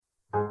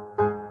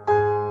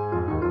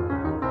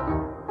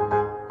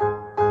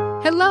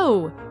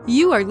Hello!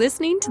 You are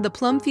listening to the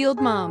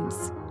Plumfield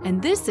Moms, and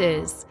this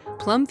is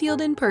Plumfield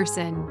in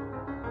Person.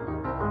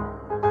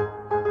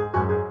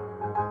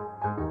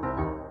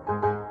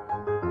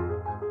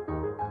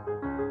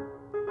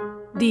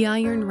 The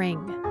Iron Ring,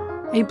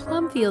 a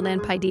Plumfield and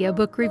Paideia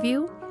book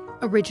review,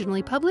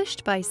 originally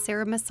published by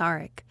Sarah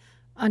Masaryk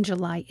on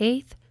July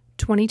 8th,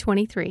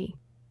 2023.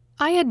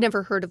 I had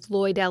never heard of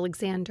Lloyd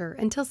Alexander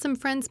until some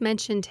friends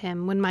mentioned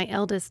him when my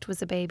eldest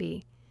was a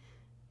baby.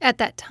 At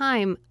that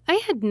time,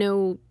 I had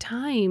no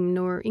time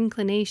nor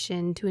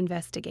inclination to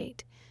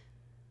investigate.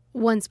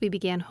 Once we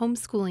began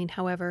homeschooling,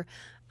 however,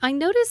 I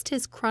noticed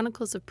his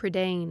Chronicles of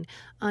Prydain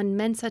on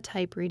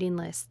Mensa-type reading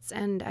lists,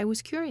 and I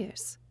was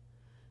curious.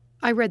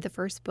 I read the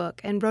first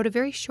book and wrote a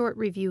very short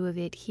review of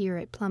it here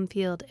at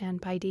Plumfield and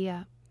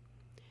Paideia.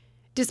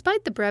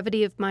 Despite the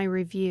brevity of my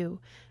review,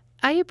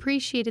 I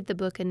appreciated the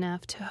book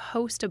enough to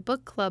host a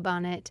book club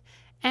on it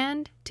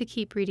and to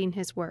keep reading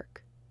his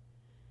work.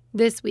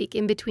 This week,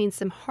 in between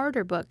some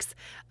harder books,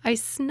 I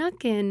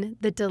snuck in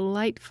the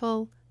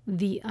delightful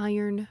The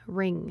Iron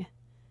Ring.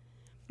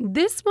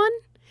 This one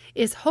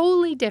is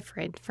wholly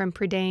different from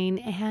Prydain,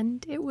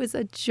 and it was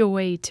a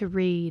joy to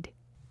read.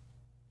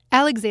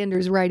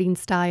 Alexander's writing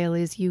style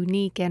is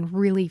unique and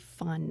really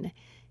fun.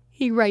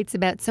 He writes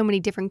about so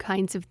many different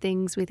kinds of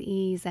things with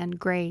ease and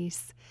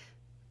grace.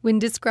 When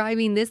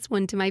describing this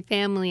one to my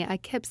family, I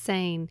kept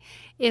saying,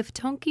 if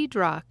Tonki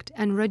Dracht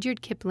and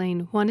Rudyard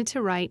Kipling wanted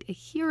to write a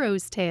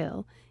hero's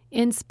tale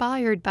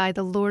inspired by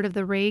The Lord of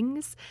the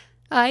Rings,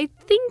 I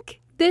think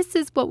this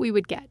is what we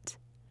would get.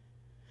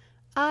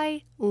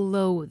 I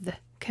loathe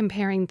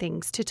comparing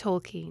things to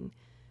Tolkien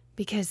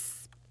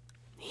because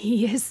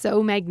he is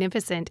so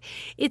magnificent.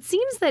 It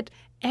seems that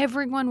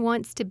everyone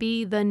wants to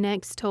be the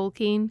next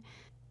Tolkien.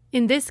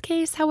 In this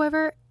case,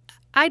 however,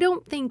 I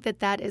don't think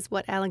that is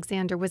what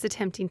Alexander was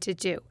attempting to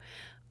do.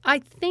 I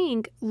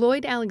think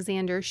Lloyd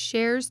Alexander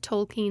shares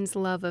Tolkien's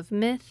love of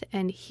myth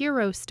and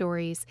hero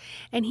stories,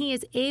 and he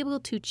is able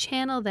to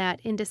channel that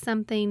into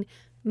something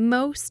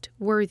most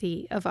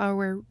worthy of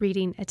our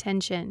reading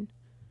attention.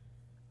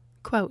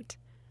 Quote,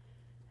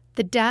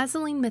 "The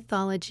dazzling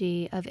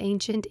mythology of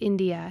ancient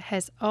India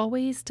has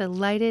always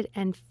delighted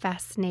and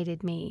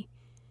fascinated me.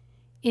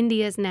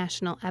 India's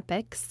national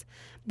epics,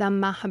 the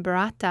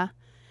Mahabharata,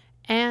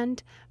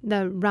 and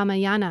the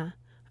Ramayana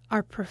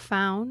are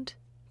profound,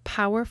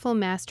 powerful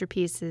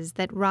masterpieces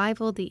that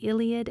rival the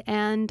Iliad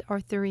and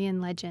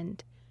Arthurian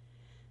legend.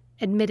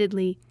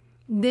 Admittedly,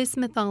 this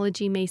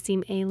mythology may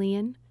seem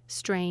alien,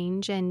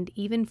 strange, and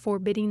even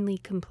forbiddingly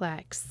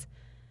complex.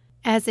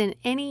 As in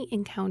any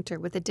encounter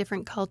with a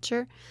different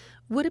culture,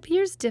 what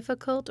appears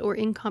difficult or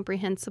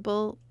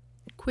incomprehensible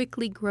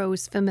quickly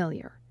grows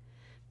familiar.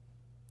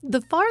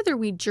 The farther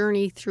we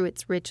journey through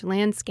its rich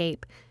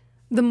landscape,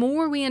 the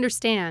more we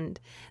understand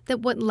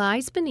that what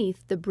lies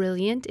beneath the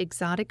brilliant,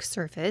 exotic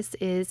surface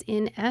is,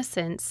 in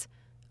essence,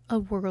 a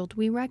world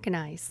we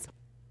recognize.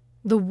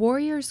 The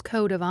warrior's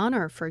code of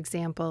honor, for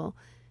example,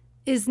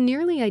 is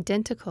nearly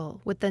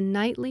identical with the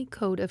knightly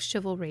code of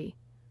chivalry.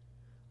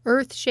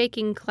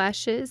 Earth-shaking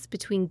clashes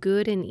between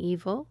good and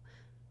evil,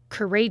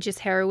 courageous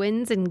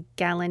heroines and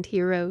gallant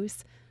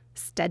heroes,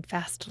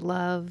 steadfast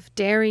love,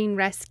 daring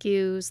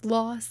rescues,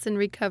 loss and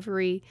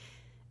recovery —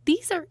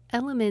 these are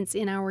elements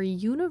in our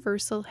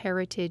universal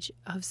heritage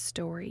of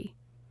story."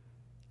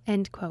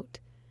 End quote.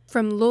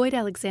 From Lloyd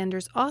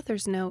Alexander's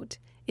author's note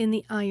in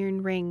The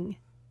Iron Ring.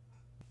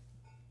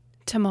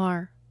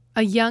 Tamar,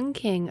 a young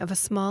king of a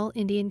small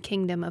Indian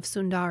kingdom of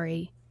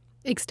Sundari,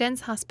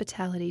 extends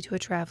hospitality to a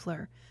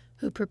traveler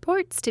who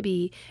purports to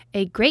be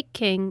a great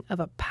king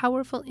of a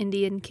powerful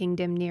Indian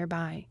kingdom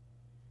nearby.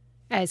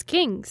 As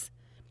kings,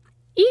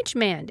 each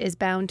man is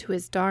bound to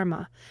his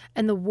dharma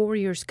and the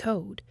warrior's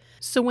code,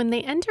 so when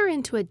they enter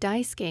into a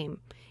dice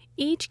game,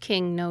 each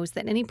king knows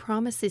that any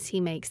promises he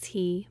makes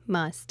he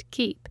must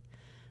keep.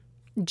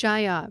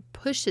 Jaya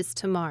pushes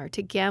Tamar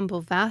to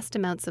gamble vast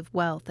amounts of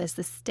wealth as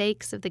the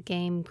stakes of the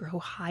game grow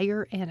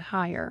higher and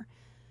higher.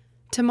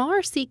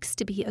 Tamar seeks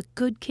to be a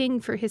good king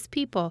for his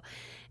people,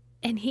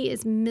 and he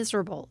is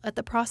miserable at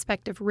the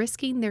prospect of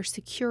risking their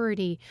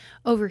security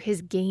over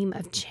his game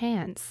of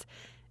chance.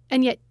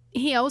 And yet,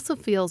 he also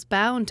feels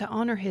bound to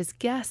honor his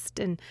guest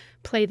and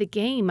play the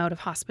game out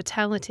of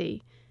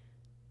hospitality.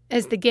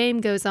 As the game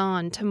goes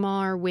on,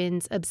 Tamar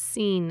wins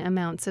obscene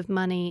amounts of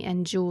money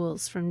and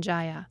jewels from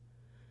Jaya.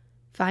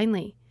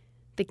 Finally,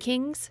 the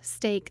kings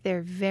stake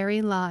their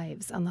very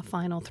lives on the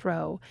final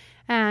throw,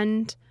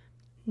 and,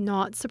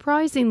 not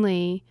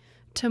surprisingly,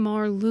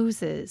 Tamar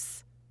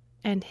loses,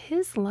 and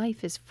his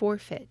life is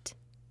forfeit.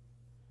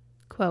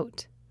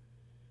 Quote,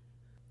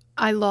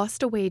 "I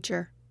lost a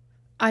wager.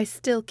 I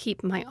still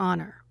keep my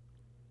honor."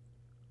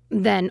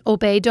 "Then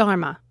obey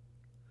Dharma."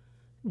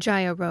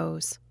 Jaya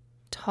rose,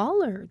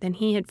 taller than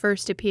he had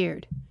first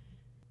appeared.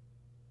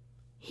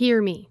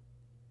 "Hear me.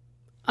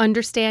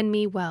 Understand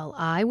me well.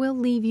 I will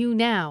leave you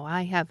now.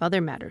 I have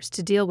other matters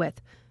to deal with.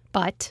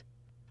 But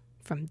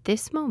from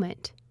this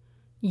moment,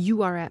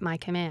 you are at my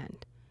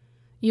command.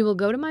 You will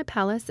go to my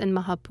palace in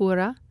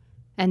Mahapura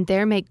and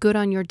there make good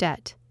on your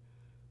debt.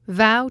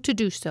 Vow to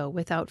do so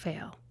without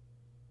fail."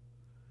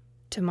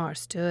 Tamar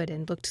stood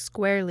and looked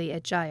squarely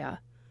at Jaya.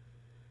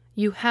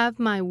 "You have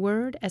my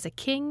word as a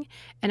king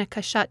and a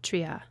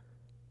kshatriya."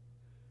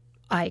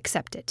 "I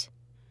accept it."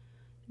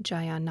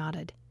 Jaya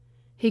nodded.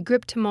 He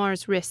gripped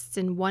Tamar's wrists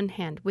in one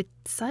hand with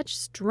such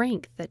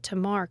strength that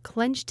Tamar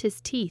clenched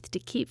his teeth to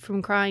keep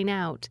from crying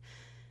out,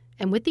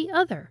 and with the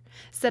other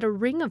set a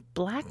ring of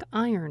black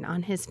iron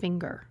on his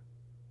finger.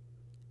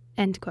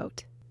 End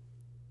quote.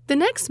 The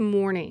next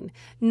morning,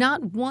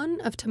 not one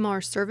of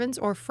Tamar's servants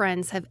or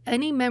friends have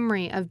any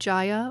memory of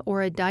Jaya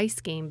or a dice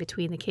game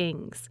between the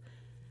kings.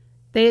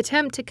 They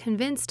attempt to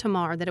convince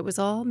Tamar that it was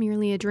all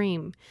merely a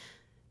dream.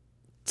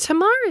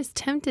 Tamar is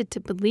tempted to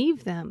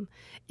believe them,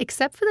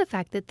 except for the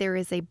fact that there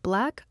is a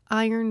black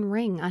iron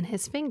ring on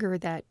his finger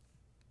that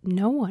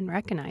no one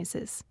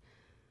recognizes.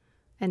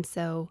 And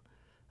so,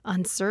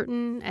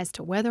 uncertain as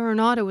to whether or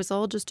not it was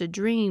all just a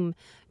dream,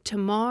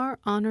 Tamar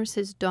honors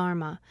his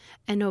dharma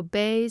and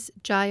obeys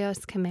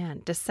Jaya's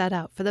command to set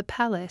out for the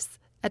palace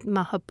at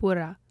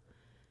Mahabharata.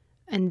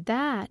 And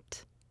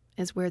that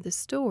is where the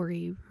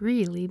story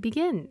really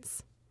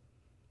begins.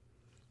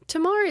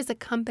 Tamar is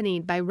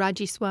accompanied by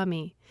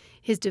Rajaswami,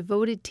 his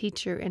devoted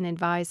teacher and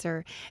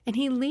advisor, and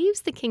he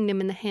leaves the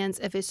kingdom in the hands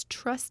of his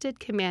trusted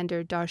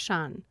commander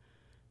Darshan.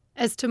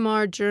 As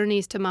Tamar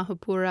journeys to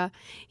Mahabharata,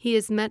 he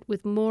is met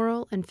with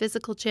moral and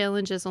physical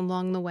challenges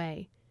along the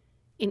way.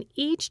 In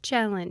each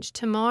challenge,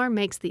 Tamar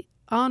makes the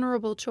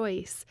honorable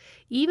choice,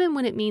 even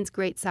when it means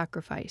great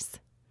sacrifice.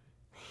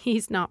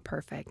 He's not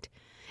perfect,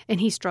 and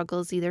he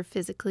struggles either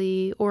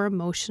physically or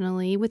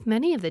emotionally with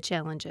many of the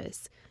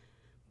challenges.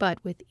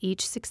 But with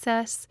each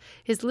success,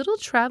 his little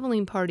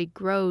traveling party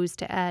grows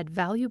to add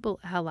valuable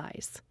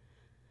allies.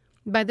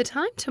 By the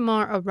time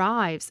Tamar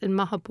arrives in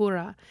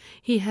Mahabharata,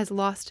 he has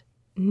lost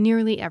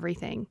nearly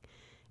everything,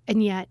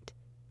 and yet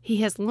he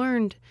has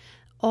learned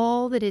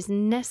all that is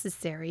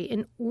necessary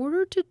in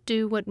order to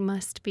do what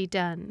must be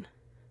done.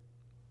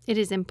 It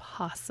is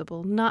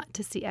impossible not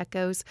to see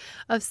echoes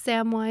of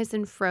Samwise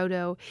and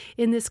Frodo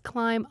in this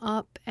climb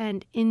up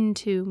and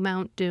into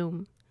Mount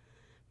Doom.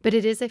 But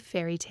it is a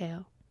fairy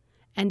tale,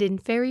 and in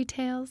fairy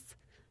tales,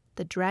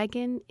 the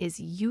dragon is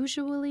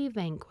usually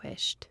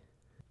vanquished.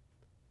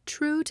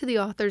 True to the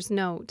author's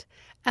note,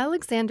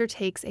 Alexander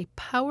takes a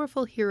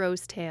powerful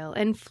hero's tale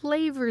and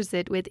flavors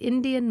it with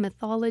Indian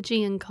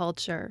mythology and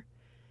culture.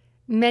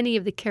 Many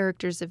of the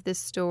characters of this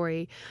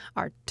story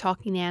are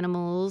talking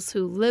animals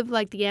who live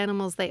like the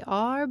animals they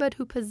are, but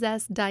who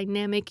possess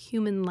dynamic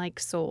human-like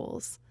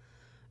souls.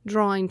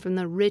 Drawing from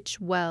the rich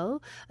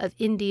well of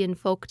Indian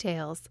folk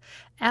tales,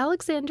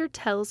 Alexander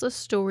tells a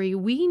story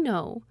we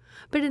know,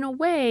 but in a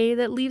way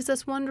that leaves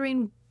us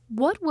wondering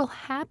what will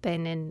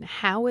happen and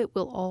how it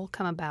will all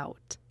come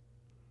about.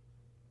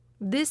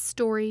 This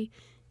story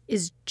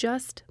is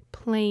just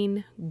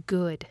plain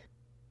good.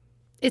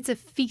 It's a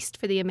feast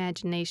for the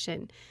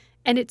imagination,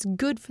 and it's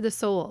good for the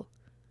soul.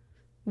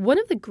 One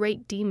of the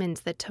great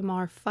demons that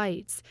Tamar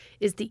fights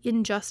is the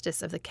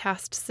injustice of the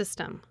caste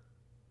system.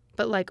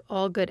 But like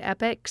all good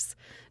epics,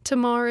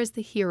 Tamar is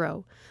the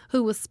hero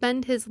who will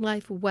spend his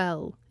life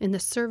well in the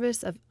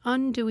service of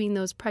undoing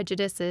those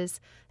prejudices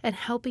and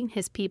helping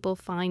his people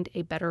find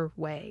a better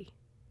way.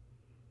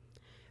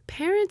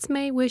 Parents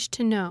may wish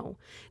to know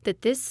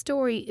that this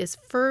story is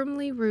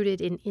firmly rooted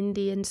in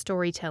Indian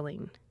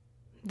storytelling.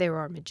 There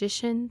are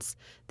magicians,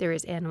 there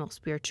is animal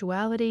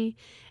spirituality,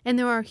 and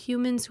there are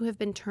humans who have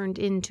been turned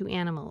into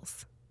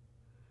animals.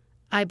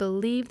 I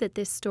believe that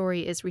this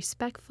story is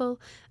respectful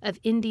of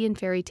Indian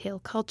fairy tale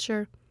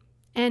culture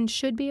and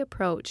should be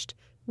approached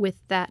with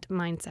that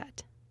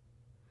mindset.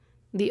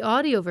 The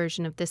audio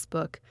version of this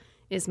book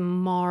is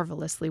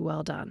marvelously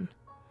well done.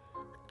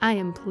 I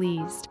am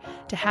pleased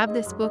to have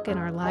this book in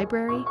our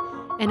library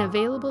and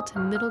available to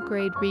middle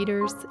grade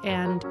readers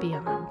and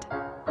beyond.